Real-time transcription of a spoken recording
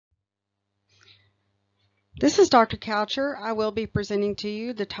This is Dr. Coucher. I will be presenting to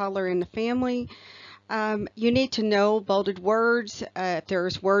you the Toddler and Family. You need to know bolded words. If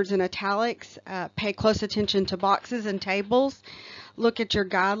there's words in italics, pay close attention to boxes and tables. Look at your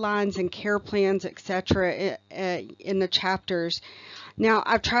guidelines and care plans, etc. In the chapters. Now,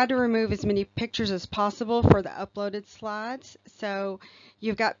 I've tried to remove as many pictures as possible for the uploaded slides. So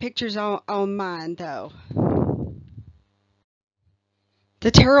you've got pictures on mine, though.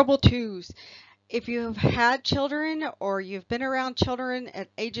 The terrible twos. If you've had children or you've been around children at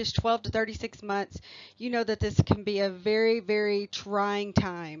ages 12 to 36 months, you know that this can be a very, very trying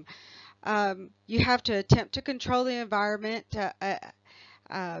time. You have to attempt to control the environment, the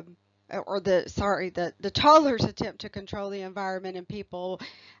toddlers attempt to control the environment and people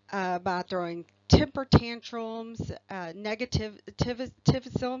by throwing temper tantrums,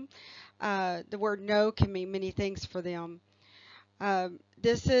 negativism. The word no can mean many things for them.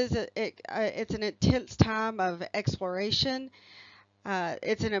 It's an intense time of exploration.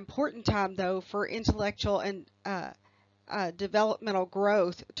 It's an important time, though, for intellectual and developmental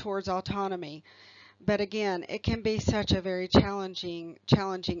growth towards autonomy. But again, it can be such a very challenging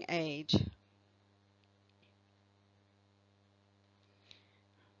age.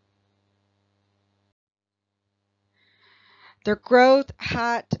 Their growth,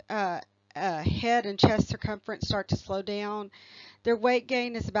 height, head and chest circumference start to slow down. Their weight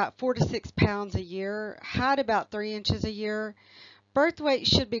gain is about 4 to 6 pounds a year, height about 3 inches a year. Birth weight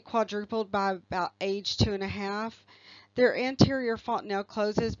should be quadrupled by about age 2.5. Their anterior fontanelle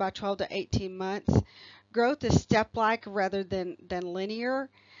closes by 12 to 18 months. Growth is step-like rather than linear.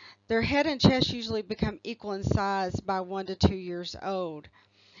 Their head and chest usually become equal in size by 1 to 2 years old.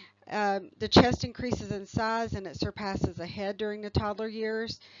 The chest increases in size and it surpasses the head during the toddler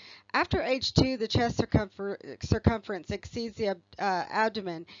years. After age 2, the chest circumference exceeds the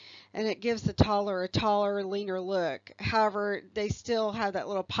abdomen, and it gives the toddler a taller, leaner look. However, they still have that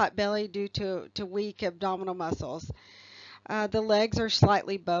little pot belly due to weak abdominal muscles. The legs are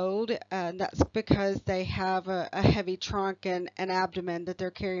slightly bowed, and that's because they have a heavy trunk and an abdomen that they're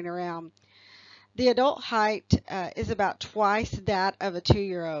carrying around. The adult height is about twice that of a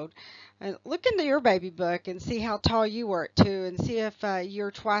 2-year-old. Look into your baby book and see how tall you were at 2 and see if you're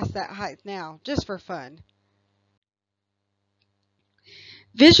twice that height now, just for fun.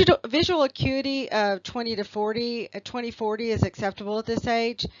 Visual acuity of 20 to 40. 20/40 is acceptable at this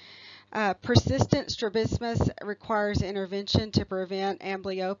age. Persistent strabismus requires intervention to prevent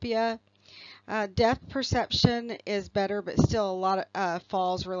amblyopia. Depth perception is better, but still a lot of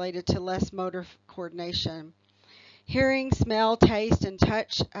falls related to less motor coordination. Hearing, smell, taste, and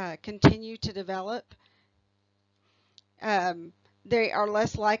touch continue to develop. They are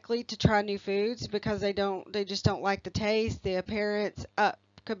less likely to try new foods because they just don't like the taste, the appearance.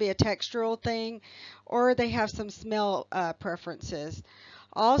 Could be a textural thing, or they have some smell preferences.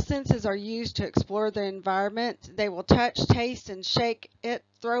 All senses are used to explore the environment. They will touch, taste, and shake it,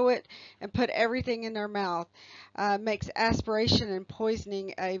 throw it, and put everything in their mouth. Makes aspiration and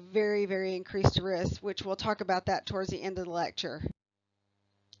poisoning a very, very increased risk, which we'll talk about that towards the end of the lecture.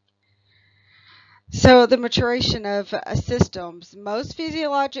 So the maturation of systems. Most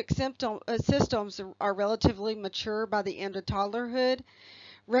physiologic systems are relatively mature by the end of toddlerhood.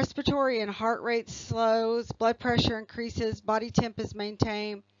 Respiratory and heart rate slows, blood pressure increases, body temp is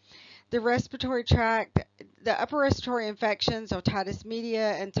maintained. The respiratory tract, the upper respiratory infections, otitis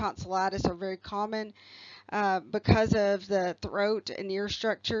media, and tonsillitis are very common. Because of the throat and ear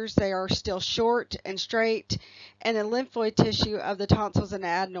structures, they are still short and straight, and the lymphoid tissue of the tonsils and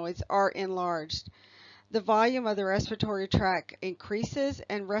adenoids are enlarged. The volume of the respiratory tract increases,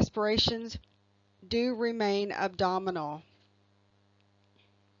 and respirations do remain abdominal.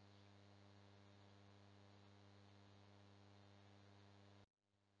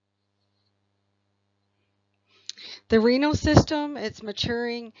 The renal system, it's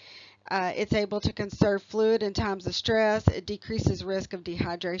maturing. It's able to conserve fluid in times of stress. It decreases risk of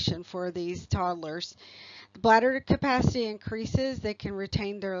dehydration for these toddlers. The bladder capacity increases. They can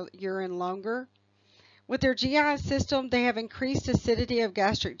retain their urine longer. With their GI system, they have increased acidity of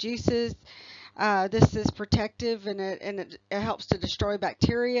gastric juices. This is protective and it helps to destroy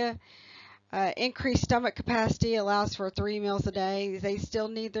bacteria. Increased stomach capacity allows for 3 meals a day. They still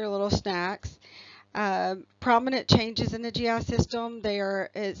need their little snacks. Prominent changes in the GI system.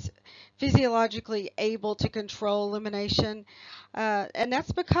 It's physiologically able to control elimination, and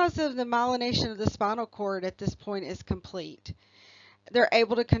that's because of the myelination of the spinal cord at this point is complete. They're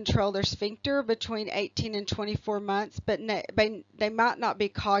able to control their sphincter between 18 and 24 months, but they might not be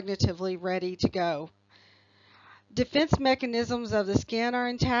cognitively ready to go. Defense mechanisms of the skin are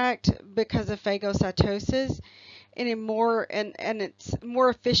intact because of phagocytosis, and it's more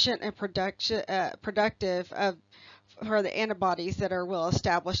efficient and productive for the antibodies that are well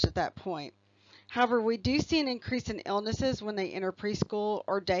established at that point. However, we do see an increase in illnesses when they enter preschool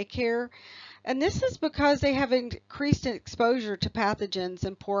or daycare, and this is because they have increased exposure to pathogens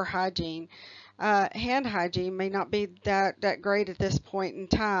and poor hygiene. Hand hygiene may not be that great at this point in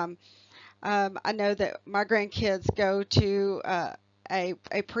time. I know that my grandkids go to a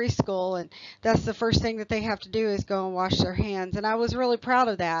preschool, and that's the first thing that they have to do is go and wash their hands. And I was really proud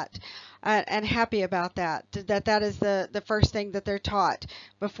of that and happy about that. That is the first thing that they're taught.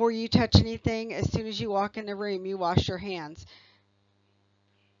 Before you touch anything, as soon as you walk in the room, you wash your hands.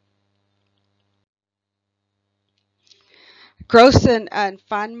 Gross and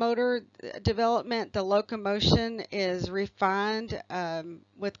fine motor development, the locomotion is refined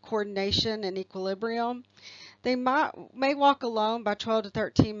with coordination and equilibrium. They may walk alone by 12 to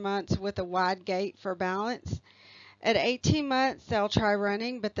 13 months with a wide gait for balance. At 18 months, they'll try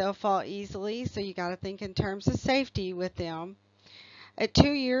running, but they'll fall easily, so you got to think in terms of safety with them. At 2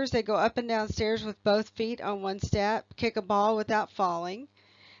 years, they go up and down stairs with both feet on one step, kick a ball without falling.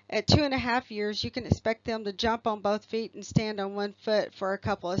 At 2.5 years, you can expect them to jump on both feet and stand on one foot for a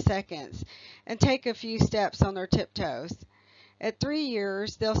couple of seconds and take a few steps on their tiptoes. At 3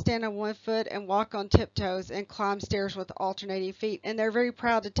 years, they'll stand on one foot and walk on tiptoes and climb stairs with alternating feet. And they're very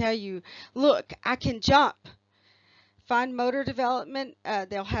proud to tell you, look, I can jump. Fine motor development,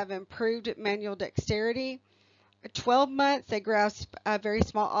 they'll have improved manual dexterity. At 12 months, they grasp very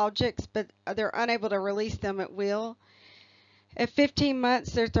small objects, but they're unable to release them at will. At 15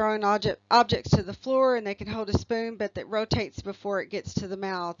 months, they're throwing objects to the floor, and they can hold a spoon, but that rotates before it gets to the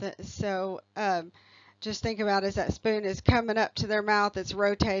mouth. So just think about it, as that spoon is coming up to their mouth, it's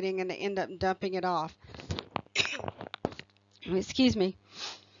rotating, and they end up dumping it off. Excuse me.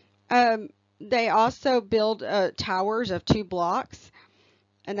 They also build towers of 2 blocks,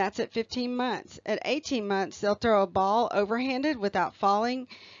 and that's at 15 months. At 18 months, they'll throw a ball overhanded without falling,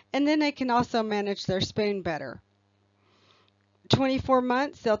 and then they can also manage their spoon better. 24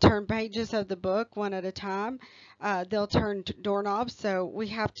 months, they'll turn pages of the book one at a time. They'll turn doorknobs, so we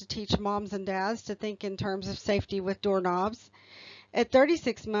have to teach moms and dads to think in terms of safety with doorknobs. At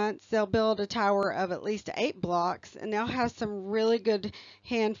 36 months, they'll build a tower of at least 8 blocks, and they'll have some really good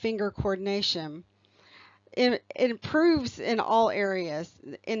hand-finger coordination. It improves in all areas,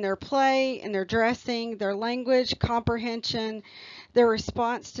 in their play, in their dressing, their language, comprehension, their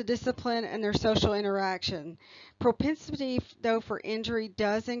response to discipline, and their social interaction. Propensity, though, for injury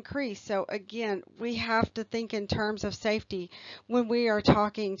does increase. So again, we have to think in terms of safety when we are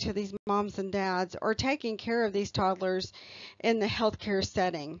talking to these moms and dads or taking care of these toddlers in the healthcare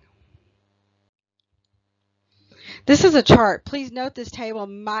setting. This is a chart. Please note this table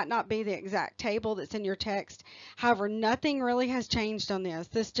might not be the exact table that's in your text. However, nothing really has changed on this.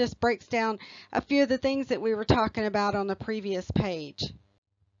 This just breaks down a few of the things that we were talking about on the previous page.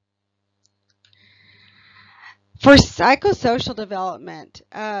 For psychosocial development,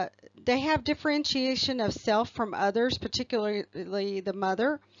 they have differentiation of self from others, particularly the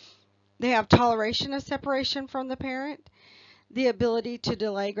mother. They have toleration of separation from the parent, the ability to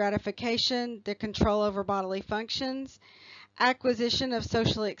delay gratification, the control over bodily functions, acquisition of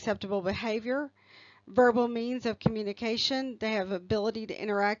socially acceptable behavior, verbal means of communication. They have ability to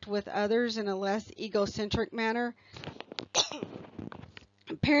interact with others in a less egocentric manner.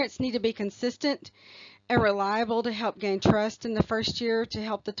 Parents need to be consistent and reliable to help gain trust in the first year to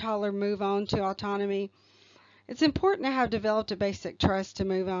help the toddler move on to autonomy. It's important to have developed a basic trust to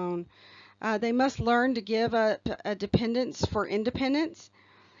move on. They must learn to give up a dependence for independence.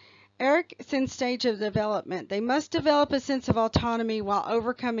 Erickson's stage of development. They must develop a sense of autonomy while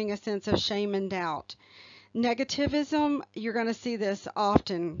overcoming a sense of shame and doubt. Negativism, you're going to see this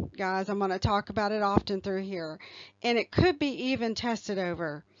often, guys. I'm going to talk about it often through here. And it could be even tested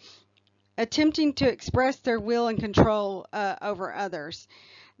over. Attempting to express their will and control over others.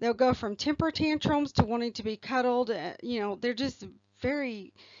 They'll go from temper tantrums to wanting to be cuddled. They're just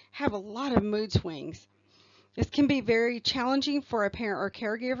have a lot of mood swings. This can be very challenging for a parent or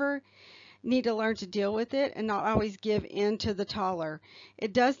caregiver. Need to learn to deal with it and not always give in to the toddler.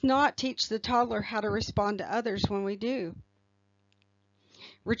 It does not teach the toddler how to respond to others when we do.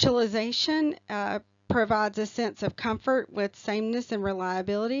 Ritualization provides a sense of comfort with sameness and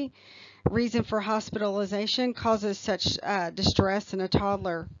reliability. Reason for hospitalization causes such distress in a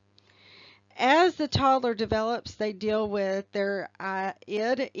toddler. As the toddler develops, they deal with their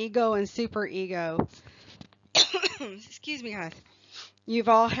id, ego, and superego. Excuse me, guys. You've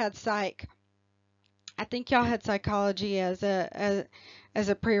all had psych. I think y'all had psychology as a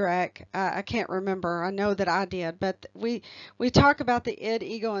prereq. I can't remember. I know that I did, but we talk about the id,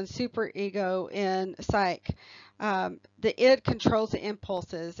 ego, and superego in psych. The id controls the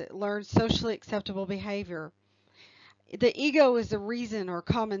impulses. It learns socially acceptable behavior. The ego is the reason or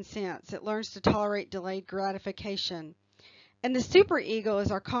common sense. It learns to tolerate delayed gratification. And the superego is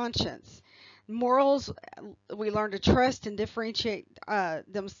our conscience. Morals, we learn to trust and differentiate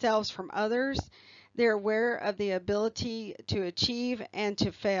themselves from others. They're aware of the ability to achieve and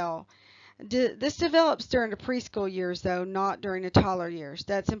to fail. This develops during the preschool years, though, not during the toddler years.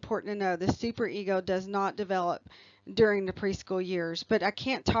 That's important to know. The superego does not develop during the preschool years. But I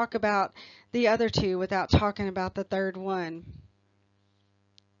can't talk about the other two without talking about the third one.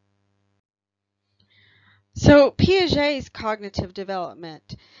 So Piaget's cognitive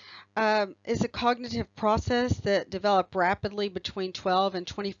development is a cognitive process that develops rapidly between 12 and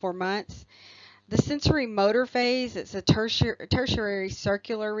 24 months. The sensory motor phase, it's a tertiary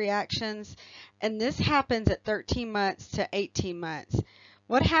circular reactions, and this happens at 13 months to 18 months.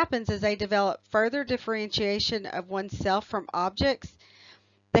 What happens is they develop further differentiation of oneself from objects.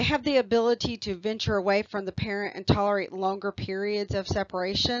 They have the ability to venture away from the parent and tolerate longer periods of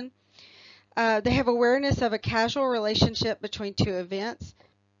separation. They have awareness of a causal relationship between two events.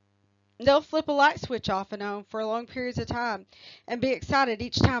 They'll flip a light switch off and on for long periods of time and be excited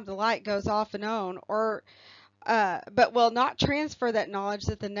each time the light goes off and on, or but will not transfer that knowledge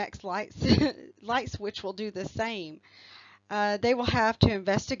that the next light switch will do the same. They will have to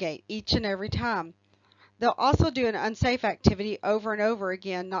investigate each and every time. They'll also do an unsafe activity over and over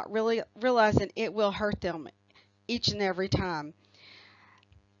again, not really realizing it will hurt them each and every time.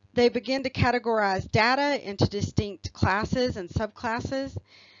 They begin to categorize data into distinct classes and subclasses.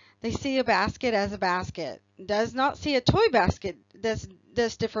 They see a basket as a basket. Does not see a toy basket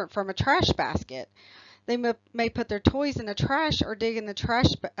that's different from a trash basket. They may put their toys in the trash or dig in the trash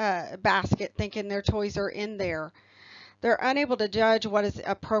basket thinking their toys are in there. They're unable to judge what is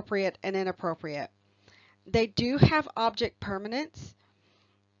appropriate and inappropriate. They do have object permanence.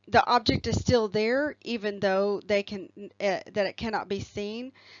 The object is still there even though that it cannot be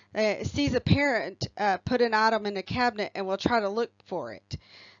seen. It sees a parent put an item in a cabinet and will try to look for it.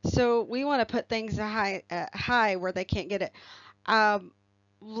 So we want to put things high where they can't get it.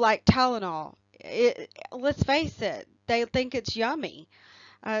 Like Tylenol. Let's face it, they think it's yummy.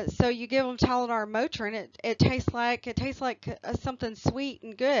 So you give them Tylenol or Motrin, it tastes like something sweet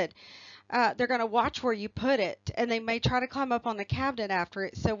and good. They're going to watch where you put it, and they may try to climb up on the cabinet after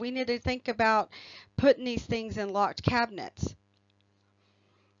it. So we need to think about putting these things in locked cabinets.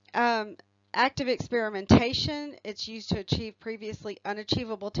 Active experimentation, it's used to achieve previously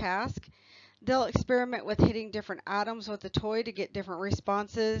unachievable tasks. They'll experiment with hitting different items with the toy to get different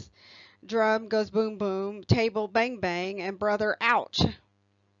responses. Drum goes boom boom, table bang bang, and brother ouch.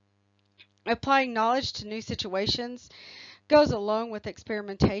 Applying knowledge to new situations goes along with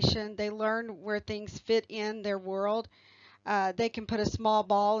experimentation. They learn where things fit in their world. They can put a small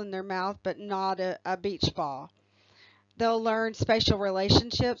ball in their mouth, but not a beach ball. They'll learn spatial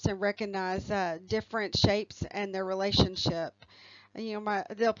relationships and recognize different shapes and their relationship.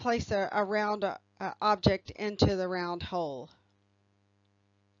 They'll place a round object into the round hole.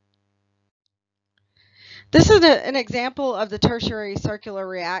 This is an example of the tertiary circular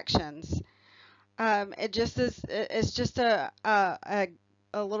reactions. It's just a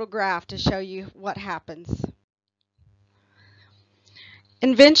little graph to show you what happens.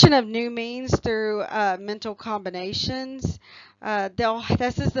 Invention of new means through mental combinations.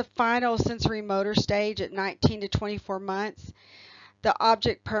 This is the final sensory motor stage at 19 to 24 months. The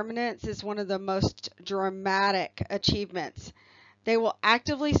object permanence is one of the most dramatic achievements. They will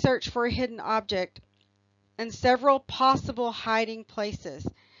actively search for a hidden object in several possible hiding places.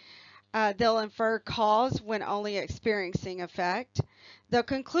 They'll infer cause when only experiencing effect. They'll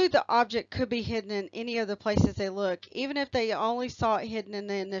conclude the object could be hidden in any of the places they look, even if they only saw it hidden in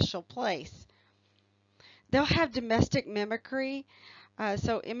the initial place. They'll have domestic mimicry,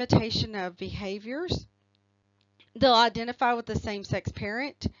 so imitation of behaviors. They'll identify with the same-sex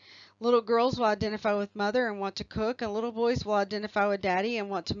parent. Little girls will identify with mother and want to cook, and little boys will identify with daddy and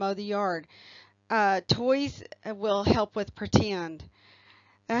want to mow the yard. Toys will help with pretend.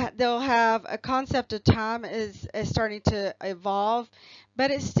 They'll have a concept of time is starting to evolve,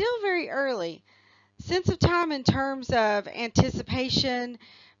 but it's still very early. Sense of time in terms of anticipation,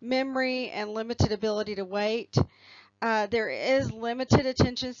 memory, and limited ability to wait. There is limited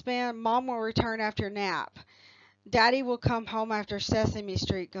attention span. Mom will return after a nap. Daddy will come home after Sesame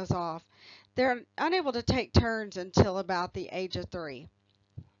Street goes off. They're unable to take turns until about the age of 3.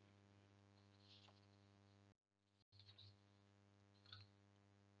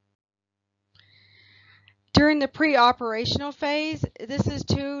 During the pre-operational phase, this is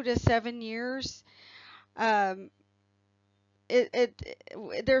 2 to 7 years. Um,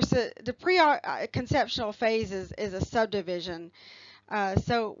 there's the pre-conceptional phase is a subdivision.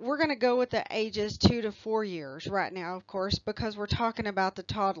 So we're going to go with the ages 2 to 4 years right now, of course, because we're talking about the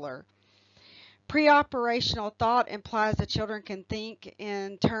toddler. Pre-operational thought implies that children can think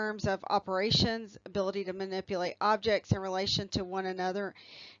in terms of operations, ability to manipulate objects in relation to one another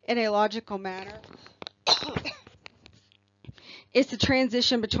in a logical manner. It's the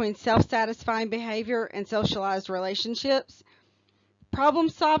transition between self-satisfying behavior and socialized relationships. Problem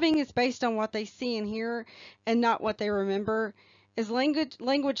solving is based on what they see and hear and not what they remember. As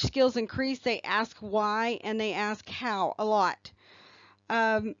language skills increase, they ask why and they ask how a lot.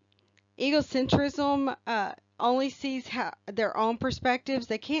 Um, Egocentrism only sees their own perspectives.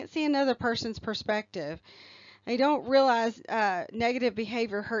 They can't see another person's perspective. They don't realize negative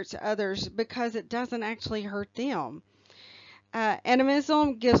behavior hurts others because it doesn't actually hurt them.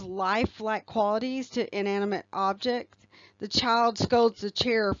 Animism gives life-like qualities to inanimate objects. The child scolds the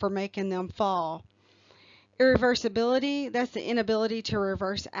chair for making them fall. Irreversibility, that's the inability to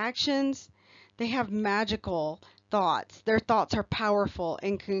reverse actions. They have magical thoughts. Their thoughts are powerful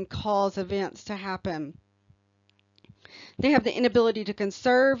and can cause events to happen. They have the inability to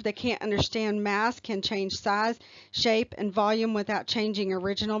conserve. They can't understand mass can change size, shape, and volume without changing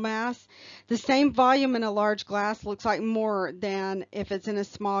original mass. The same volume in a large glass looks like more than if it's in a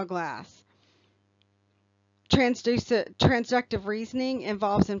small glass. Transductive reasoning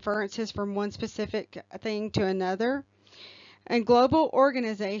involves inferences from one specific thing to another. In global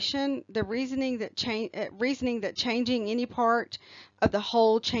organization, the reasoning that changing any part of the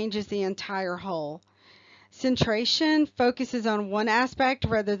whole changes the entire whole. Centration focuses on one aspect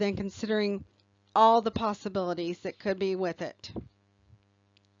rather than considering all the possibilities that could be with it.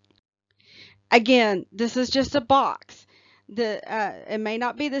 Again, this is just a box. It may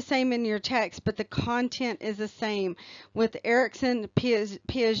not be the same in your text, but the content is the same with Erikson,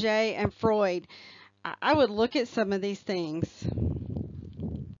 Piaget, and Freud. I would look at some of these things.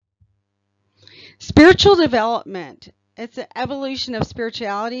 Spiritual development. It's an evolution of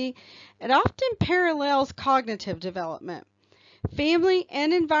spirituality. It often parallels cognitive development. Family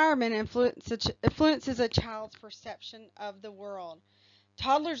and environment influences a child's perception of the world.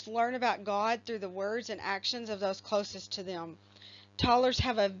 Toddlers learn about God through the words and actions of those closest to them. Toddlers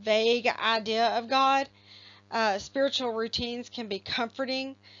have a vague idea of God. Spiritual routines can be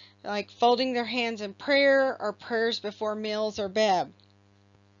comforting, like folding their hands in prayer or prayers before meals or bed.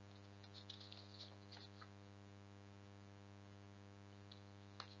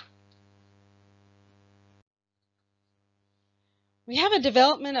 We have a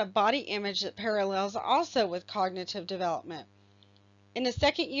development of body image that parallels also with cognitive development. In the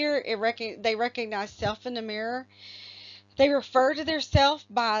second year, they recognize self in the mirror. They refer to their self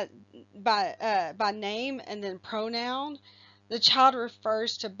by name and then pronoun. The child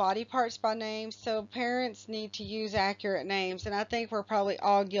refers to body parts by name, so parents need to use accurate names. And I think we're probably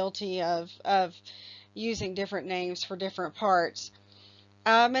all guilty of using different names for different parts.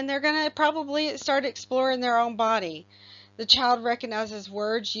 And they're going to probably start exploring their own body. The child recognizes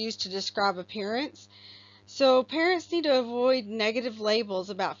words used to describe appearance. So parents need to avoid negative labels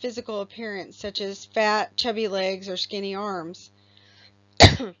about physical appearance, such as fat, chubby legs, or skinny arms.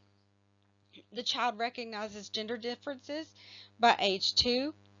 The child recognizes gender differences by age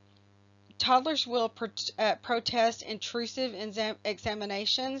 2. Toddlers will protest intrusive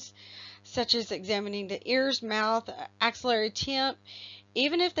examinations, such as examining the ears, mouth, axillary tip,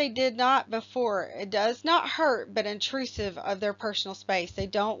 even if they did not before. It does not hurt, but intrusive of their personal space. They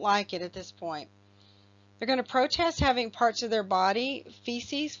don't like it at this point. They're going to protest having parts of their body,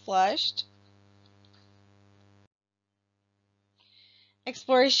 feces, flushed.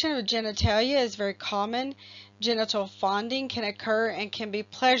 Exploration of genitalia is very common. Genital fondling can occur and can be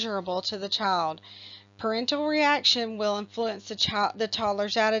pleasurable to the child. Parental reaction will influence the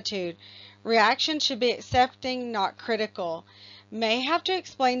toddler's attitude. Reaction should be accepting, not critical. May have to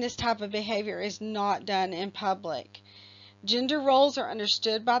explain this type of behavior is not done in public. Gender roles are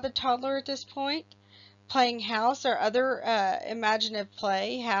understood by the toddler at this point. Playing house or other imaginative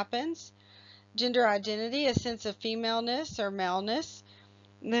play happens. Gender identity, a sense of femaleness or maleness.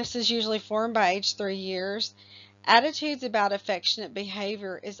 This is usually formed by age 3 years. Attitudes about affectionate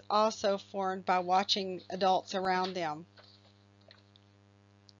behavior is also formed by watching adults around them.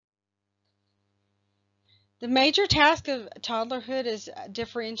 The major task of toddlerhood is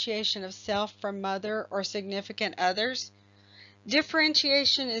differentiation of self from mother or significant others.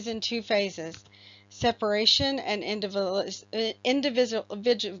 Differentiation is in 2 phases: separation and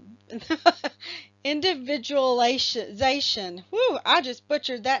Individualization. Woo, I just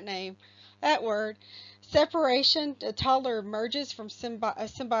butchered that word. Separation. The toddler emerges from a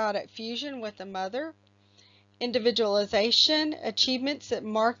symbiotic fusion with the mother. Individualization. Achievements that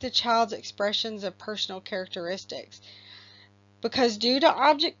mark the child's expressions of personal characteristics. Because due to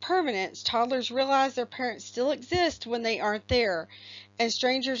object permanence, toddlers realize their parents still exist when they aren't there, and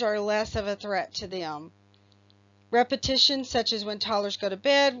strangers are less of a threat to them. Repetition, such as when toddlers go to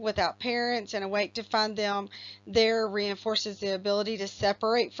bed without parents and awake to find them there, reinforces the ability to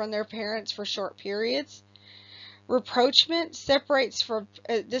separate from their parents for short periods. Rapprochement separates from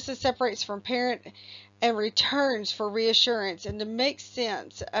parent and returns for reassurance and to make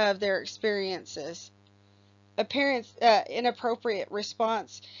sense of their experiences. A parent's inappropriate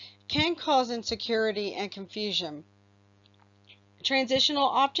response can cause insecurity and confusion. Transitional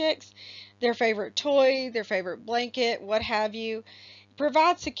objects, their favorite toy, their favorite blanket, what have you,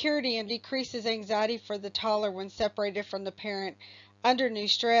 provide security and decreases anxiety for the toddler when separated from the parent under new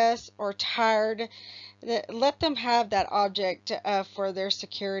stress or tired. Let them have that object for their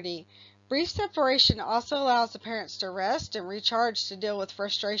security. Brief separation also allows the parents to rest and recharge to deal with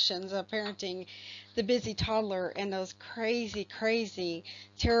frustrations of parenting the busy toddler and those crazy, crazy,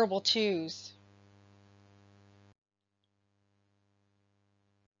 terrible twos.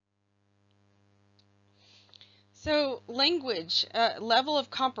 So, language, level of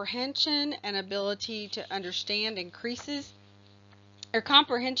comprehension and ability to understand increases. Their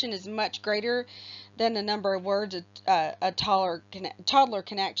comprehension is much greater than the number of words a toddler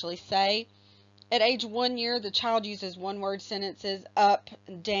can actually say. At age 1 year, the child uses one-word sentences: up,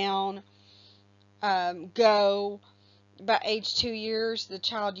 down, go. By age 2 years, the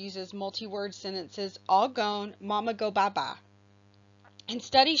child uses multi-word sentences: all gone, mama go bye-bye. And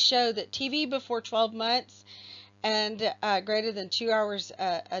studies show that TV before 12 months and greater than 2 hours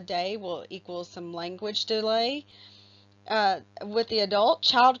a day will equal some language delay. With the adult,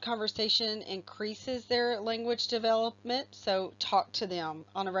 child conversation increases their language development, so talk to them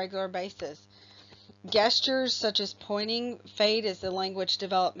on a regular basis. Gestures such as pointing fade as the language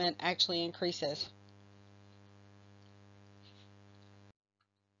development actually increases.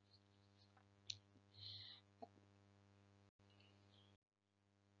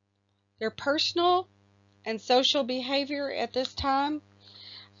 Their personal and social behavior at this time.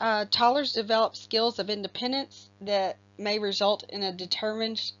 Toddlers develop skills of independence that may result in a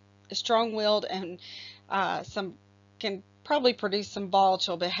determined, strong-willed, and some can probably produce some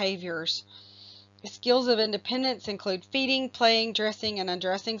volatile behaviors. Skills of independence include feeding, playing, dressing, and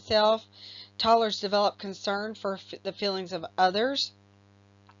undressing self. Toddlers develop concern for the feelings of others.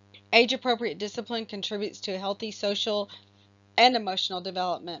 Age-appropriate discipline contributes to healthy social and emotional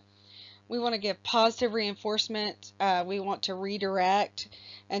development. We want to give positive reinforcement. We want to redirect,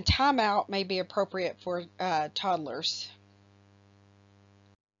 and timeout may be appropriate for toddlers.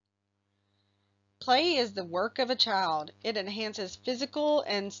 Play is the work of a child. It enhances physical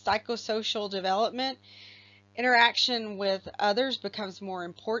and psychosocial development. Interaction with others becomes more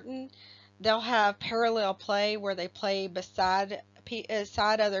important. They'll have parallel play where they play beside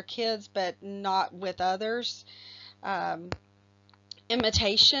other kids, but not with others. Um,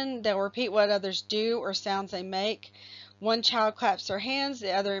 Imitation, they'll repeat what others do or sounds they make. One child claps their hands,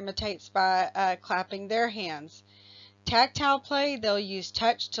 the other imitates by clapping their hands. Tactile play, they'll use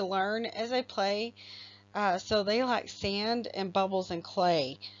touch to learn as they play. So they like sand and bubbles and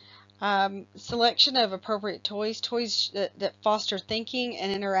clay. Selection of appropriate toys that foster thinking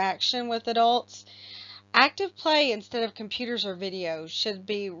and interaction with adults. Active play instead of computers or videos should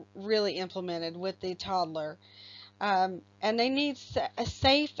be really implemented with the toddler. And they need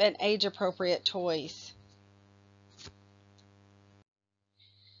safe and age-appropriate toys.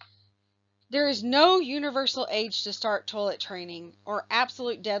 There is no universal age to start toilet training or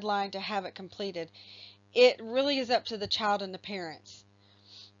absolute deadline to have it completed. It really is up to the child and the parents.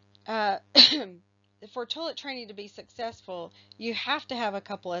 Uh, for toilet training to be successful, you have to have a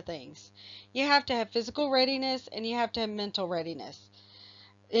couple of things. You have to have physical readiness and you have to have mental readiness.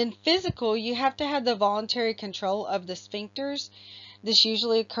 In physical, you have to have the voluntary control of the sphincters. This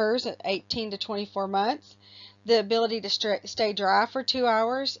usually occurs at 18 to 24 months. The ability to stay dry for 2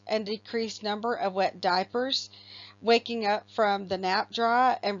 hours and decreased number of wet diapers, waking up from the nap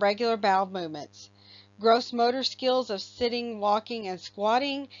dry, and regular bowel movements. Gross motor skills of sitting, walking, and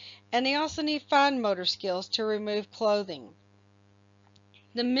squatting, and they also need fine motor skills to remove clothing.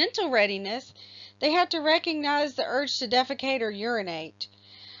 The mental readiness, they have to recognize the urge to defecate or urinate.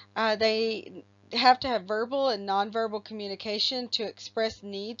 They have to have verbal and nonverbal communication to express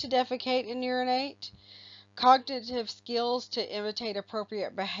need to defecate and urinate. cognitive skills to imitate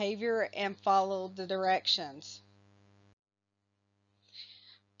appropriate behavior and follow the directions.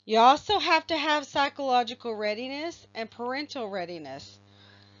 You also have to have psychological readiness and parental readiness.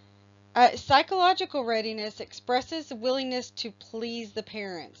 Psychological readiness expresses a willingness to please the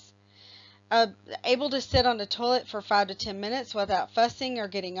parents. Uh, Able to sit on the toilet for 5 to 10 minutes without fussing or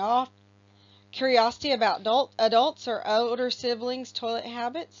getting off. Curiosity about adults or older siblings' toilet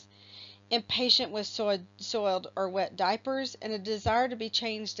habits. Impatient with soiled or wet diapers. And a desire to be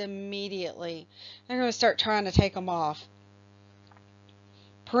changed immediately. They're going to start trying to take them off.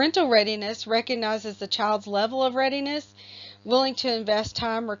 Parental readiness recognizes the child's level of readiness, willing to invest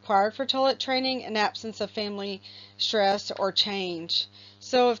time required for toilet training, and absence of family stress or change.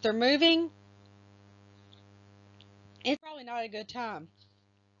 So if they're moving, it's probably not a good time.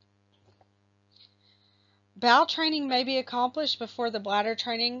 Bowel training may be accomplished before the bladder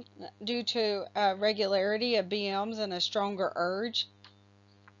training due to regularity of BMs and a stronger urge.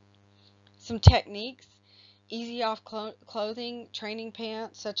 Some techniques: easy off clothing, training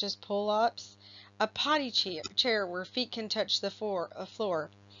pants such as pull-ups, a potty chair where feet can touch the floor.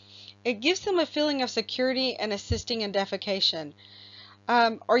 It gives them a feeling of security and assisting in defecation.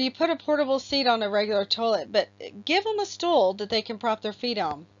 Or you put a portable seat on a regular toilet, but give them a stool that they can prop their feet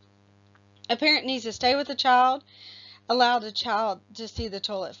on. A parent needs to stay with the child, allow the child to see the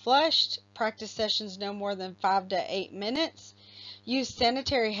toilet flushed, practice sessions no more than 5 to 8 minutes, use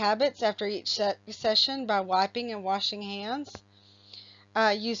sanitary habits after each session by wiping and washing hands,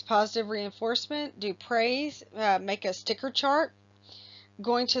 use positive reinforcement, do praise, make a sticker chart.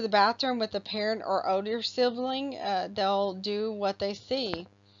 Going to the bathroom with a parent or older sibling, they'll do what they see.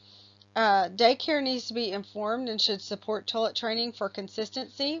 Daycare needs to be informed and should support toilet training for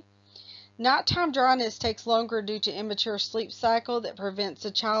consistency. Nighttime dryness takes longer due to immature sleep cycle that prevents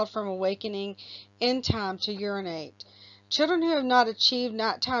a child from awakening in time to urinate. Children who have not achieved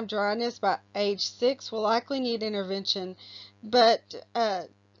nighttime dryness by age 6 will likely need intervention, but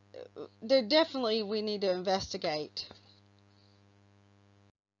we need to investigate.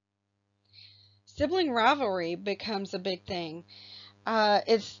 Sibling rivalry becomes a big thing.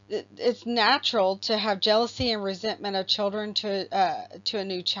 It's natural to have jealousy and resentment of children to a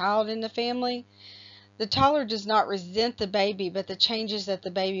new child in the family. The toddler does not resent the baby, but the changes that the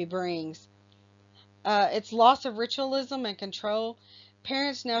baby brings. It's loss of ritualism and control.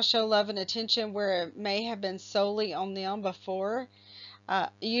 Parents now show love and attention where it may have been solely on them before.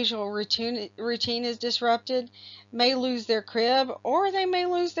 Usual routine is disrupted, may lose their crib, or they may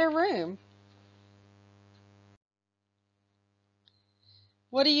lose their room.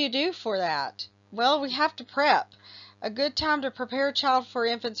 What do you do for that? Well, we have to prep. A good time to prepare a child for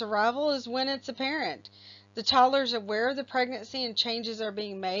infant's arrival is when it's apparent. The toddler is aware of the pregnancy and changes are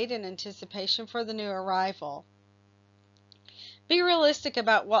being made in anticipation for the new arrival. Be realistic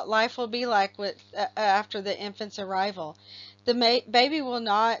about what life will be like after the infant's arrival. The baby will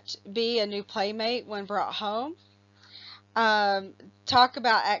not be a new playmate when brought home. Talk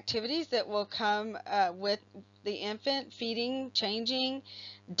about activities that will come with the infant: feeding, changing,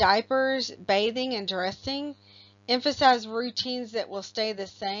 diapers, bathing, and dressing. Emphasize routines that will stay the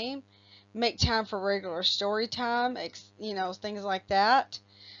same. Make time for regular story time, things like that.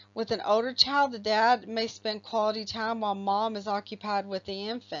 With an older child, the dad may spend quality time while mom is occupied with the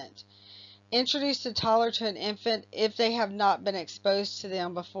infant. Introduce the toddler to an infant if they have not been exposed to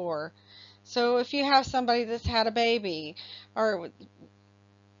them before. So if you have somebody that's had a baby, or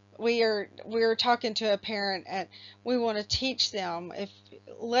we are talking to a parent and we want to teach them,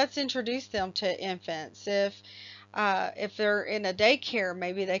 let's introduce them to infants. If they're in a daycare,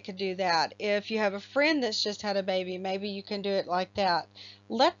 maybe they could do that. If you have a friend that's just had a baby, maybe you can do it like that.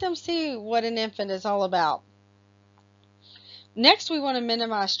 Let them see what an infant is all about. Next, we want to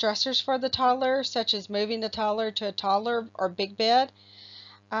minimize stressors for the toddler, such as moving the toddler to a toddler or big bed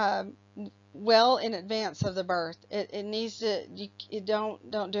well in advance of the birth. It needs to, you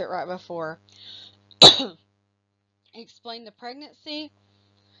don't do it right before. Explain the pregnancy,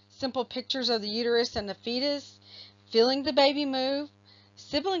 simple pictures of the uterus and the fetus, feeling the baby move.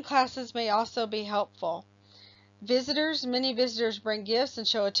 Sibling classes may also be helpful. Many visitors bring gifts and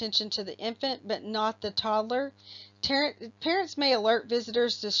show attention to the infant, but not the toddler. Parents may alert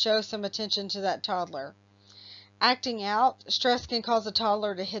visitors to show some attention to that toddler. Acting out. Stress can cause a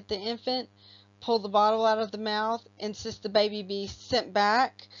toddler to hit the infant, pull the bottle out of the mouth, insist the baby be sent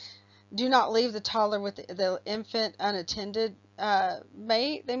back. Do not leave the toddler with the infant unattended.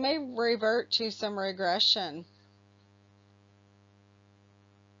 They may revert to some regression.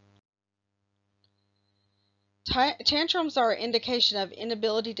 Tantrums are an indication of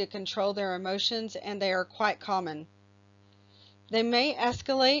inability to control their emotions, and they are quite common. They may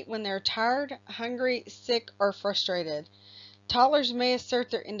escalate when they're tired, hungry, sick, or frustrated. Toddlers may assert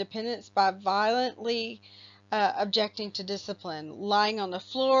their independence by violently objecting to discipline, lying on the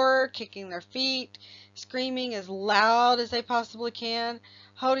floor, kicking their feet, screaming as loud as they possibly can,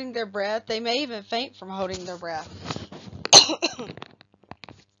 holding their breath. They may even faint from holding their breath.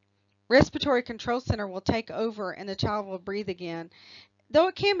 Respiratory control center will take over and the child will breathe again, though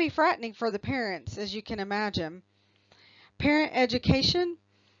it can be frightening for the parents, as you can imagine. Parent education.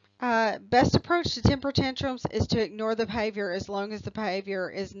 Best approach to temper tantrums is to ignore the behavior as long as the behavior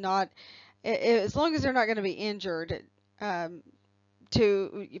is not, as long as they're not going to be injured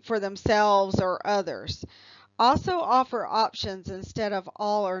for themselves or others. Also offer options instead of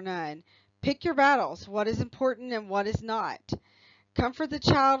all or none. Pick your battles, what is important and what is not. Comfort the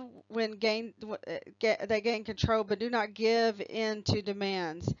child when they gain control, but do not give in to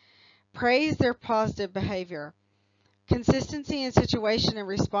demands. Praise their positive behavior. Consistency in situation and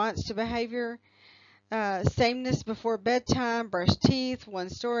response to behavior. Sameness before bedtime, brush teeth, one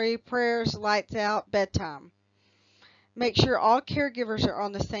story, prayers, lights out, bedtime. Make sure all caregivers are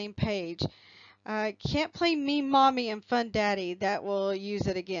on the same page. Can't play mean mommy and fun daddy. That will use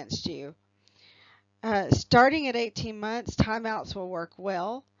it against you. Starting at 18 months, timeouts will work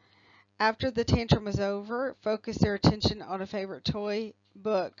well. After the tantrum is over, focus their attention on a favorite toy,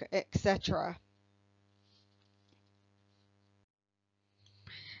 book, etc.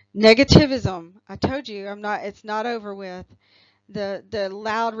 Negativism. I told you it's not over with. The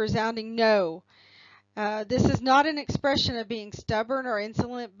loud resounding no. This is not an expression of being stubborn or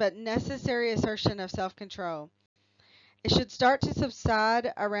insolent, but necessary assertion of self-control. It should start to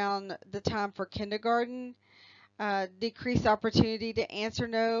subside around the time for kindergarten. Decrease opportunity to answer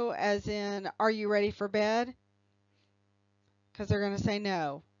no, as in, are you ready for bed? Because they're going to say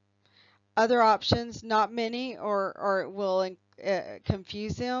no. Other options, not many, or it will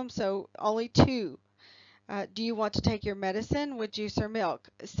confuse them, so only two. Do you want to take your medicine with juice or milk?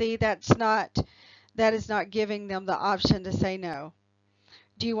 See, that is not giving them the option to say no.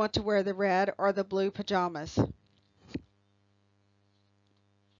 Do you want to wear the red or the blue pajamas?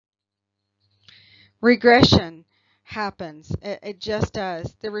 Regression happens. It just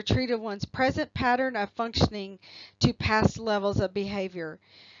does. The retreat of one's present pattern of functioning to past levels of behavior.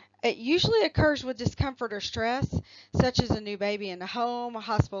 It usually occurs with discomfort or stress, such as a new baby in the home,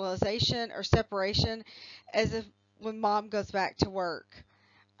 hospitalization, or separation, as if when mom goes back to work.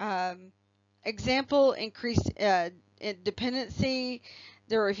 Example, increased dependency,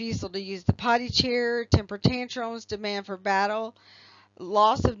 their refusal to use the potty chair, temper tantrums, demand for battle,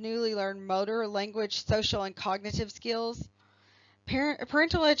 loss of newly learned motor, language, social, and cognitive skills.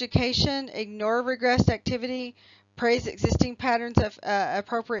 Parental education, ignore regressed activity, praise existing patterns of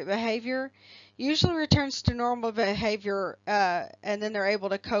appropriate behavior, usually returns to normal behavior, and then they're able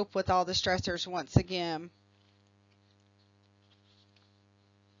to cope with all the stressors once again.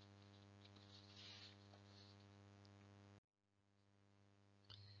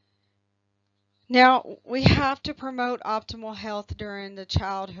 Now, we have to promote optimal health during the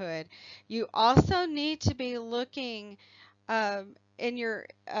childhood. You also need to be looking in your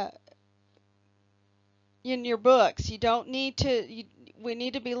books. You don't need to. We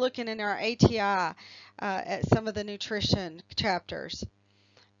need to be looking in our ATI at some of the nutrition chapters.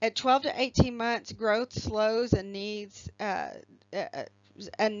 At 12 to 18 months, growth slows and needs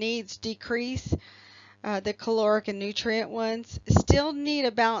decrease. The caloric and nutrient ones still need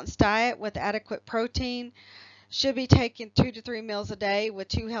a balanced diet with adequate protein. Should be taken 2 to 3 meals a day with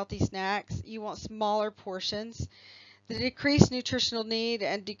 2 healthy snacks. You want smaller portions. The decreased nutritional need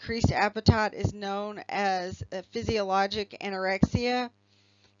and decreased appetite is known as physiologic anorexia,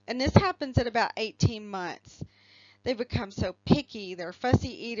 and this happens at about 18 months. They become so picky, they're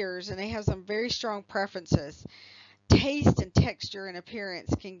fussy eaters, and they have some very strong preferences. Taste and texture and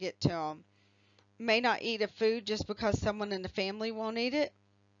appearance can get to them. May not eat a food just because someone in the family won't eat it.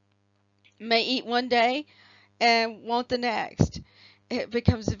 May eat one day and won't the next. It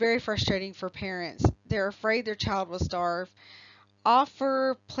becomes very frustrating for parents. They're afraid their child will starve.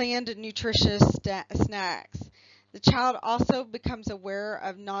 Offer planned nutritious snacks. The child also becomes aware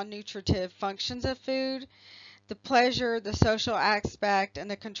of non-nutritive functions of food, the pleasure, the social aspect, and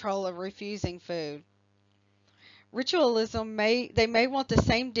the control of refusing food. Ritualism they may want the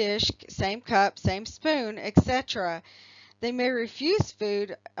same dish, same cup, same spoon, etc. They may refuse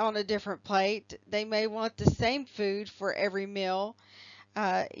food on a different plate. They may want the same food for every meal.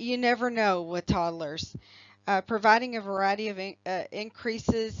 You never know with toddlers. providing a variety of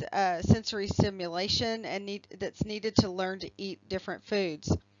increases sensory stimulation that's needed to learn to eat different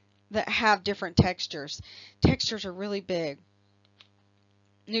foods that have different textures. Textures are really big.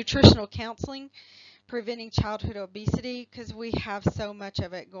 Nutritional counseling, preventing childhood obesity, because we have so much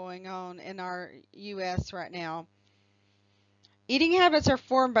of it going on in our U.S. right now. Eating habits are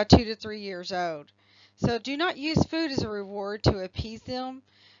formed by 2 to 3 years old. So do not use food as a reward to appease them.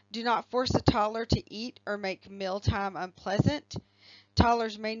 Do not force a toddler to eat or make mealtime unpleasant.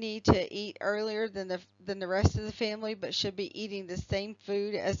 Toddlers may need to eat earlier than the rest of the family, but should be eating the same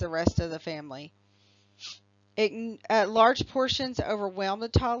food as the rest of the family. Large portions overwhelm the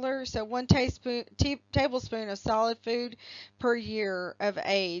toddler, so one tablespoon of solid food per year of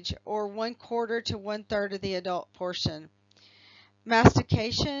age, or 1/4 to 1/3 of the adult portion.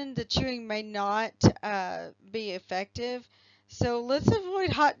 Mastication, the chewing may not be effective, so let's avoid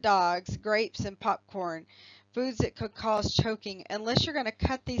hot dogs, grapes, and popcorn, foods that could cause choking, unless you're going to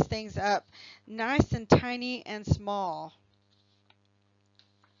cut these things up nice and tiny and small.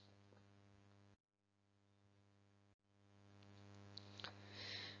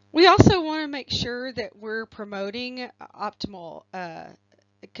 We also want to make sure that we're promoting optimal,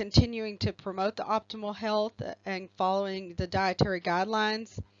 continuing to promote the optimal health and following the dietary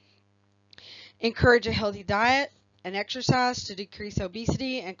guidelines. Encourage a healthy diet and exercise to decrease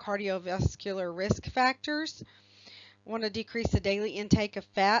obesity and cardiovascular risk factors. Want to decrease the daily intake of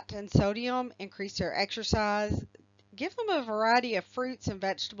fat and sodium, increase their exercise. Give them a variety of fruits and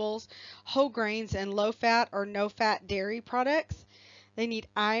vegetables, whole grains, and low-fat or no-fat dairy products. They need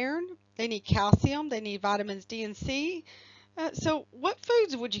iron, they need calcium, they need vitamins D and C. So what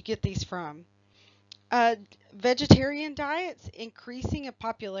foods would you get these from? Vegetarian diets increasing in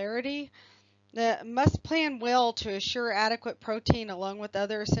popularity. Must plan well to assure adequate protein along with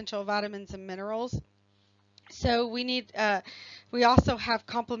other essential vitamins and minerals. So we also have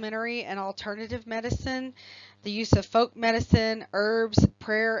complementary and alternative medicine, the use of folk medicine, herbs,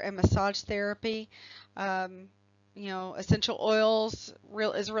 prayer, and massage therapy. Um, Essential oils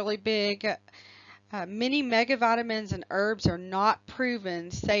is really big. Many megavitamins and herbs are not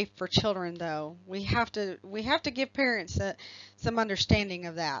proven safe for children, though. We have to give parents some understanding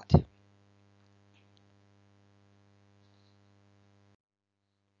of that.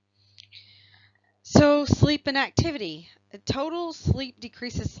 So sleep and activity. Total sleep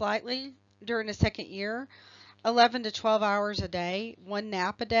decreases slightly during the second year, 11 to 12 hours a day, one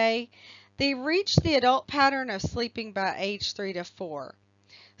nap a day. They reach the adult pattern of sleeping by age 3 to 4.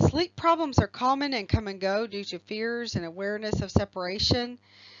 Sleep problems are common and come and go due to fears and awareness of separation.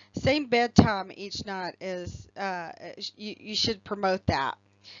 Same bedtime each night you should promote that.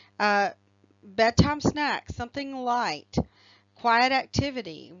 Uh, Bedtime snacks, something light. Quiet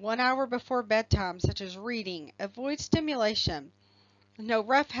activity, 1 hour before bedtime, such as reading. Avoid stimulation. No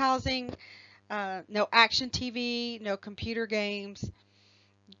roughhousing, no action TV, no computer games.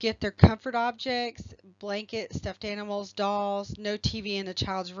 Get their comfort objects, blankets, stuffed animals, dolls, no TV in the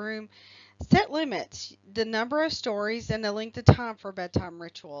child's room. Set limits, the number of stories, and the length of time for bedtime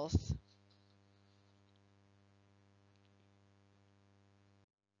rituals.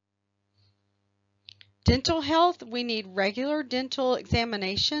 Dental health, we need regular dental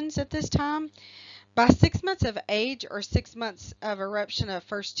examinations at this time. By 6 months of age or 6 months of eruption of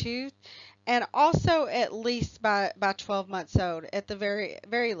first tooth, and also at least by 12 months old, at the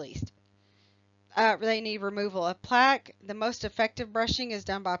very least. They need removal of plaque. The most effective brushing is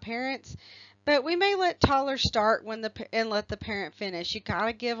done by parents, but we may let toddlers start and let the parent finish. You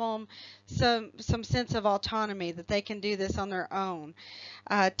gotta give them some sense of autonomy that they can do this on their own.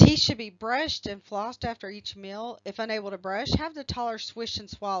 Teeth should be brushed and flossed after each meal. If unable to brush, have the toddler swish and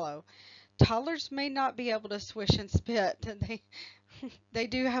swallow. Toddlers may not be able to swish and spit. They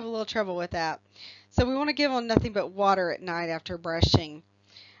do have a little trouble with that. So we want to give them nothing but water at night after brushing.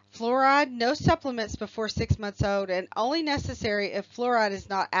 Fluoride, no supplements before 6 months old, and only necessary if fluoride is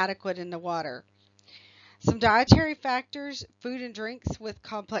not adequate in the water. Some dietary factors: food and drinks with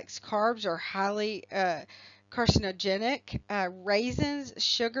complex carbs are highly carcinogenic. Raisins,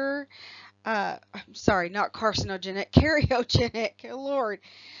 sugar, sorry, not carcinogenic, karyogenic. Oh, Lord.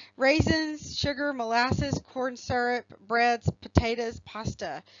 Raisins, sugar, molasses, corn syrup, breads, potatoes,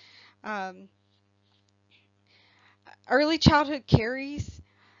 pasta. Um, Early childhood caries.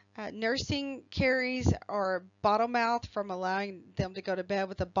 Nursing caries or bottle mouth from allowing them to go to bed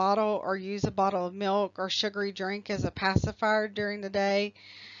with a bottle or use a bottle of milk or sugary drink as a pacifier during the day.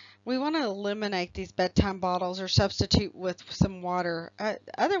 We want to eliminate these bedtime bottles or substitute with some water.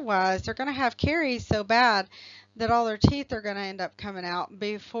 Otherwise, they're going to have caries so bad that all their teeth are going to end up coming out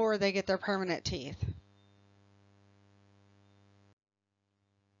before they get their permanent teeth.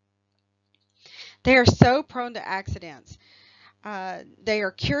 They are so prone to accidents. They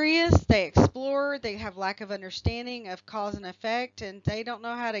are curious, they explore, they have lack of understanding of cause and effect, and they don't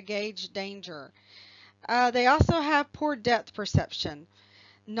know how to gauge danger. They also have poor depth perception.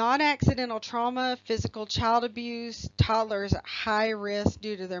 Non-accidental trauma, physical child abuse, toddlers at high risk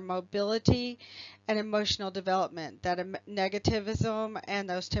due to their mobility and emotional development, that negativism and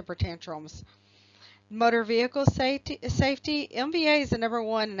those temper tantrums. Motor vehicle safety, MVA is the number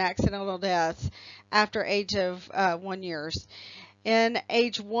one in accidental deaths after age of 1 years. In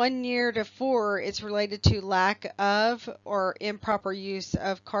age 1 year to four, it's related to lack of or improper use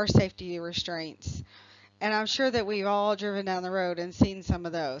of car safety restraints. And I'm sure that we've all driven down the road and seen some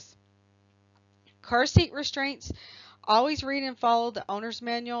of those. Car seat restraints, always read and follow the owner's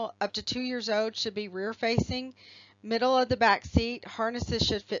manual. Up to 2 years old should be rear facing. Middle of the back seat, harnesses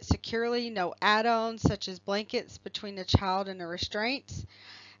should fit securely. No add-ons such as blankets between the child and the restraints.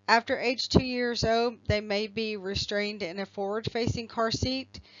 After age 2 years old, they may be restrained in a forward-facing car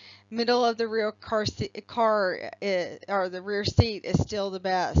seat. Middle of the rear or the rear seat is still the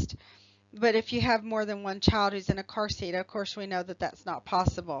best. But if you have more than one child who's in a car seat, of course we know that that's not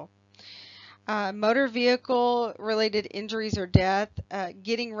possible. Motor vehicle related injuries or death,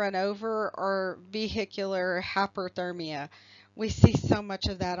 getting run over, or vehicular hyperthermia. We see so much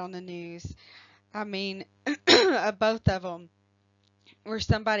of that on the news. I mean, both of them, where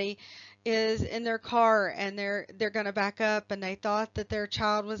somebody is in their car and they're going to back up and they thought that their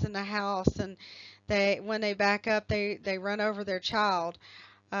child was in the house, and when they back up they run over their child.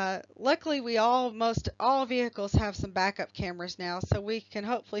 Luckily, most all vehicles have some backup cameras now, so we can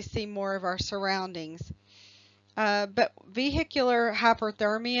hopefully see more of our surroundings. But vehicular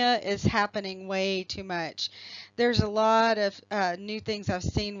hyperthermia is happening way too much. There's a lot of new things I've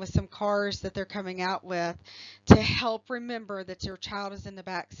seen with some cars that they're coming out with to help remember that your child is in the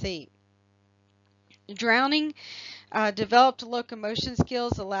back seat. Drowning, developed locomotion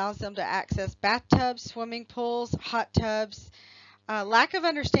skills allows them to access bathtubs, swimming pools, hot tubs. Lack of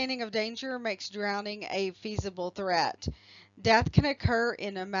understanding of danger makes drowning a feasible threat. Death can occur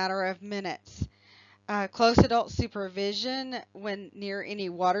in a matter of minutes. Close adult supervision when near any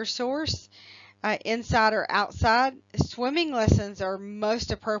water source, inside or outside. Swimming lessons are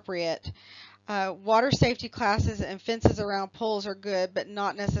most appropriate. Water safety classes and fences around pools are good, but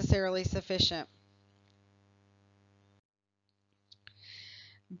not necessarily sufficient.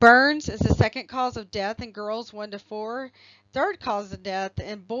 Burns is the second cause of death in girls 1 to 4, third cause of death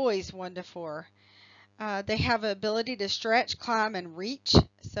in boys 1 to 4. They have the ability to stretch, climb, and reach.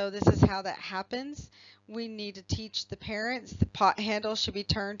 So this is how that happens. We need to teach the parents the pot handle should be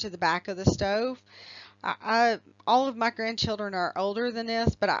turned to the back of the stove. All of my grandchildren are older than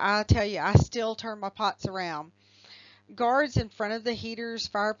this, but I tell you, I still turn my pots around. Guards in front of the heaters,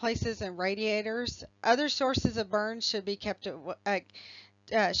 fireplaces, and radiators. Other sources of burns should be kept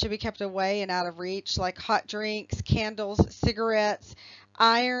away and out of reach, like hot drinks, candles, cigarettes,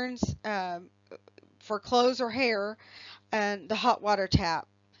 irons for clothes or hair, and the hot water tap.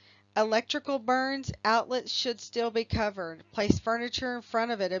 Electrical burns, outlets should still be covered. Place furniture in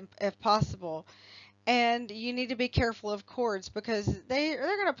front of it if possible. And you need to be careful of cords because they're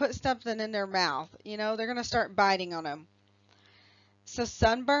going to put something in their mouth. They're going to start biting on them. So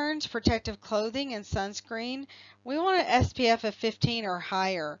sunburns, protective clothing, and sunscreen. We want an SPF of 15 or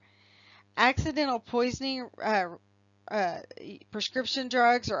higher. Accidental poisoning, prescription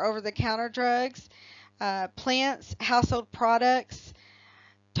drugs or over-the-counter drugs, plants, household products.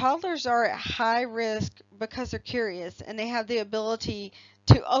 Toddlers are at high risk because they're curious and they have the ability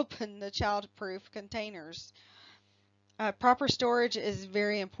to open the child-proof containers. Proper storage is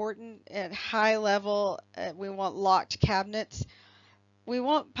very important. At high level, we want locked cabinets. We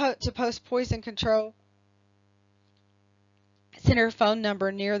want to post poison control center phone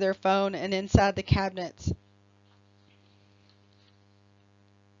number near their phone and inside the cabinets.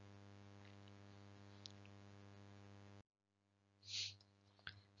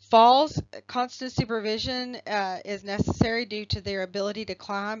 Falls, constant supervision is necessary due to their ability to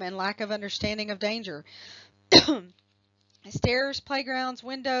climb and lack of understanding of danger. Stairs, playgrounds,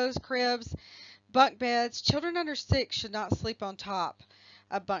 windows, cribs, bunk beds. Children under 6 should not sleep on top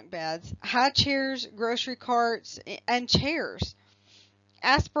of bunk beds. High chairs, grocery carts, and chairs.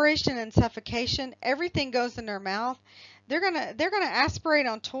 Aspiration and suffocation. Everything goes in their mouth. They're gonna aspirate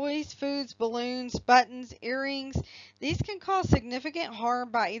on toys, foods, balloons, buttons, earrings. These can cause significant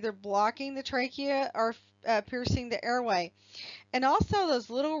harm by either blocking the trachea or piercing the airway. And also those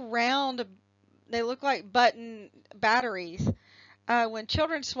little round, they look like button batteries. When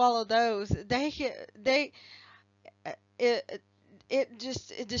children swallow those, they it,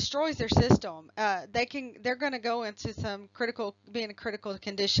 it destroys their system. They're going to go into some critical, be in a critical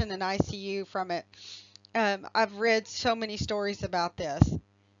condition in ICU from it. I've read so many stories about this.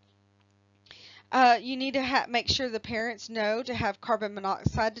 You need to make sure the parents know to have carbon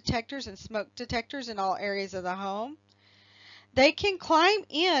monoxide detectors and smoke detectors in all areas of the home. They can climb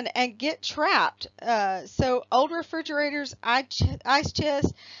in and get trapped. So old refrigerators, ice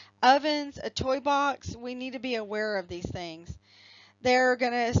chests, ovens, a toy box, we need to be aware of these things. They're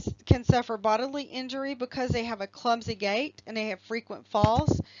gonna can suffer bodily injury because they have a clumsy gait and they have frequent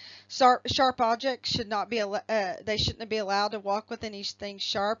falls. Sharp objects should not be they shouldn't be allowed to walk with anything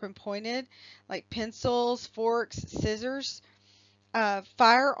sharp and pointed, like pencils, forks, scissors.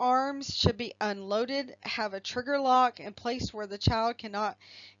 Firearms should be unloaded, have a trigger lock, and placed where the child cannot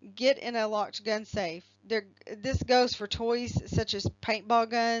get in a locked gun safe. This goes for toys such as paintball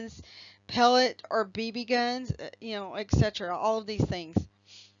guns, pellet or BB guns, etc. All of these things.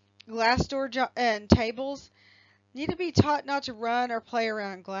 Glass door and tables need to be taught not to run or play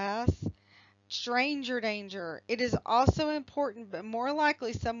around glass. Stranger danger. It is also important, but more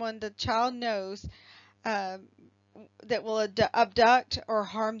likely someone the child knows uh, that will abduct or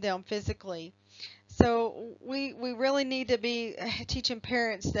harm them physically. So we really need to be teaching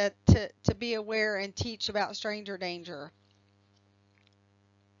parents that to be aware and teach about stranger danger.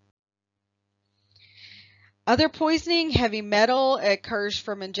 Other poisoning, heavy metal, occurs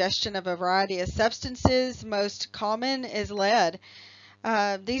from ingestion of a variety of substances. Most common is lead.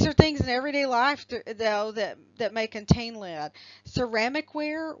 These are things in everyday life, though, that may contain lead. Ceramic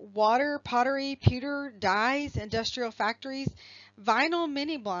ware, water, pottery, pewter, dyes, industrial factories, vinyl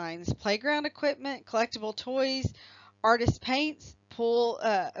mini blinds, playground equipment, collectible toys, artist paints,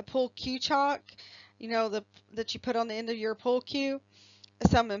 pool cue chalk, that you put on the end of your pool cue,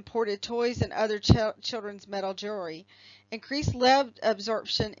 some imported toys, and other children's metal jewelry. Increased lead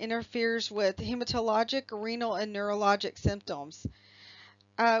absorption interferes with hematologic, renal, and neurologic symptoms.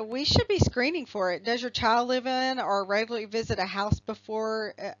 We should be screening for it. Does your child live in or regularly visit a house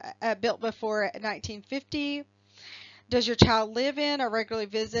built before 1950? Does your child live in or regularly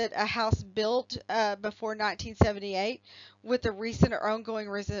visit a house built before 1978 with the recent or ongoing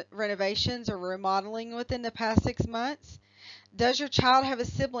renovations or remodeling within the past 6 months? Does your child have a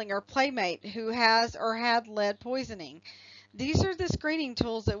sibling or playmate who has or had lead poisoning? These are the screening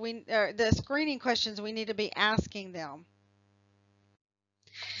tools the screening questions we need to be asking them.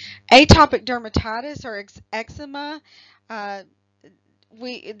 Atopic dermatitis or eczema. Uh,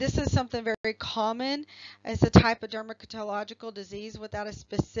 this is something very common. It's a type of dermatological disease without a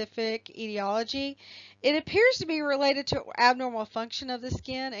specific etiology. It appears to be related to abnormal function of the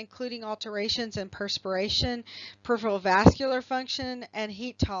skin, including alterations in perspiration, peripheral vascular function, and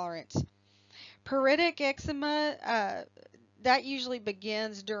heat tolerance. Pruritic eczema, that usually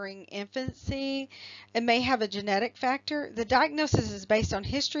begins during infancy and may have a genetic factor. The diagnosis is based on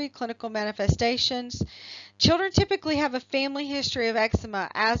history, clinical manifestations. Children typically have a family history of eczema,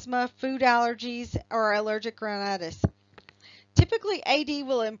 asthma, food allergies, or allergic rhinitis. Typically, AD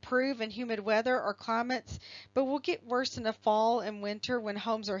will improve in humid weather or climates, but will get worse in the fall and winter when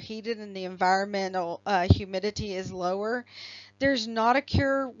homes are heated and the environmental humidity is lower. There's not a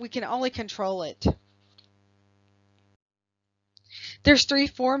cure. We can only control it. There's three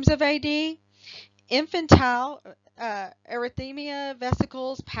forms of AD. Infantile, erythema,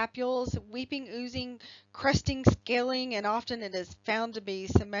 vesicles, papules, weeping, oozing, crusting, scaling, and often it is found to be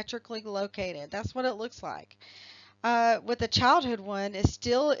symmetrically located. That's what it looks like. With the childhood one, it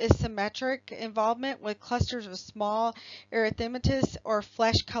still is symmetric involvement with clusters of small erythematous or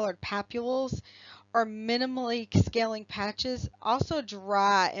flesh-colored papules or minimally scaling patches, also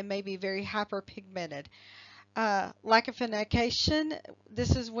dry and may be very hyperpigmented. Lichenification,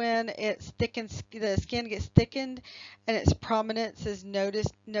 this is when the skin gets thickened and its prominence is noted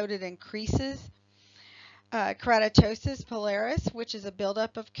increases. Keratosis pilaris, which is a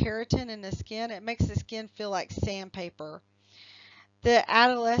buildup of keratin in the skin. It makes the skin feel like sandpaper. The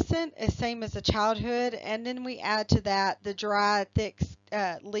adolescent is same as the childhood, and then we add to that the dry, thick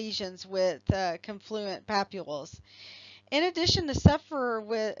lesions with confluent papules. In addition, the sufferer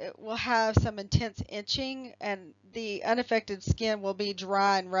will have some intense itching, and the unaffected skin will be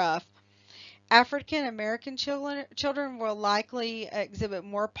dry and rough. African American children will likely exhibit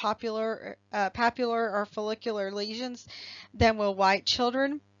more papular or follicular lesions than will white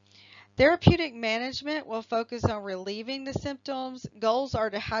children. Therapeutic management will focus on relieving the symptoms. Goals are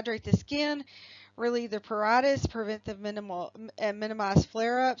to hydrate the skin, relieve the pruritus, prevent the minimize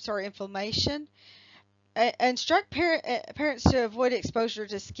flare-ups or inflammation. Instruct parents to avoid exposure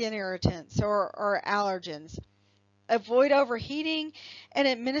to skin irritants or allergens. Avoid overheating and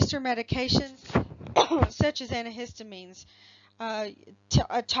administer medications such as antihistamines,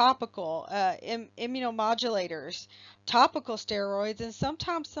 topical immunomodulators, topical steroids, and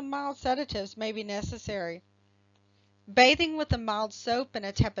sometimes some mild sedatives may be necessary. Bathing with a mild soap in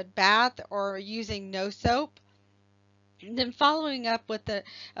a tepid bath or using no soap, and then following up with the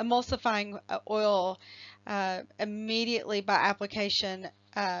emulsifying oil immediately by application.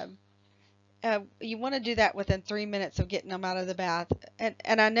 You want to do that within 3 minutes of getting them out of the bath.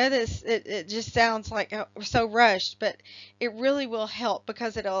 And I know this, it just sounds like so rushed, but it really will help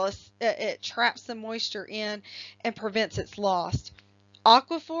because it traps the moisture in and prevents its loss.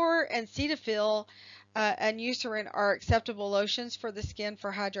 Aquaphor and Cetaphil and Eucerin are acceptable lotions for the skin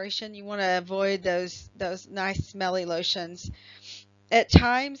for hydration. You want to avoid those nice smelly lotions. At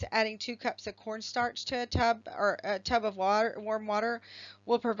times, adding 2 cups of cornstarch to a tub of warm water,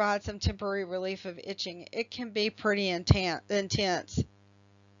 will provide some temporary relief of itching. It can be pretty intense.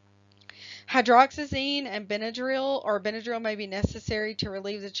 Hydroxyzine and Benadryl may be necessary to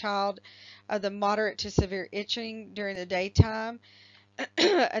relieve the child of the moderate to severe itching during the daytime.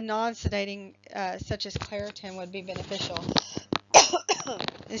 A non-sedating such as Claritin would be beneficial.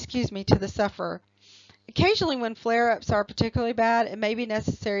 Excuse me, to the sufferer. Occasionally, when flare-ups are particularly bad, it may be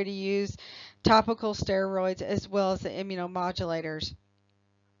necessary to use topical steroids as well as the immunomodulators.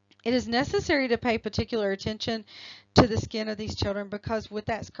 It is necessary to pay particular attention to the skin of these children because with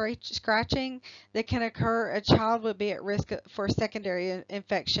that scratching that can occur, a child would be at risk for secondary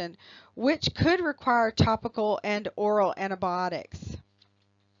infection, which could require topical and oral antibiotics.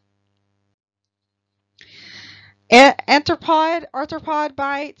 Arthropod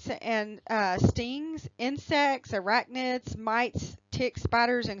bites and stings, insects, arachnids, mites, ticks,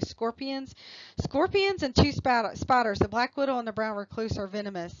 spiders, and scorpions. Scorpions and 2 spiders, the black widow and the brown recluse, are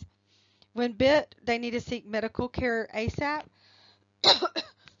venomous. When bit, they need to seek medical care ASAP.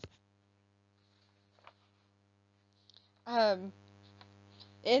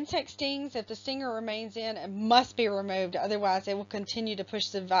 Insect stings, if the stinger remains in, it must be removed. Otherwise, it will continue to push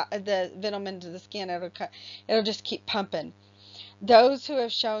the venom into the skin. It'll just keep pumping. Those who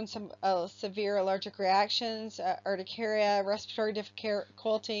have shown some severe allergic reactions, urticaria, respiratory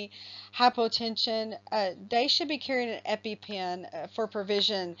difficulty, hypotension, they should be carrying an EpiPen for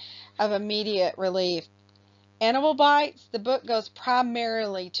provision of immediate relief. Animal bites, the book goes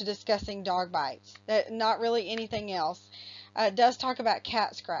primarily to discussing dog bites, not really anything else. It does talk about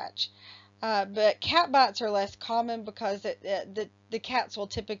cat scratch, but cat bites are less common because the cats will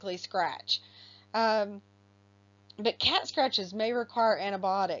typically scratch. But cat scratches may require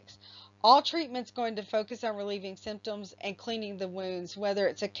antibiotics. All treatment's going to focus on relieving symptoms and cleaning the wounds, whether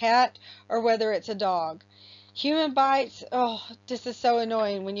it's a cat or whether it's a dog. Human bites, oh, this is so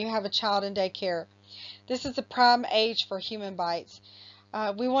annoying when you have a child in daycare. This is the prime age for human bites.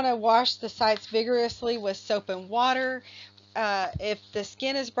 We want to wash the sites vigorously with soap and water. If the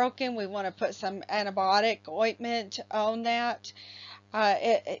skin is broken, we want to put some antibiotic ointment on that.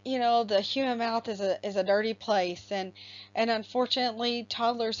 The human mouth is a dirty place, and unfortunately,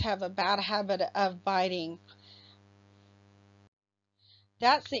 toddlers have a bad habit of biting.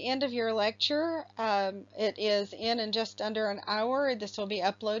 That's the end of your lecture. It is in just under an hour. This will be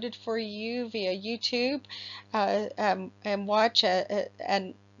uploaded for you via YouTube, and watch it,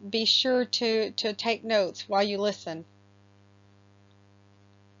 and be sure to take notes while you listen.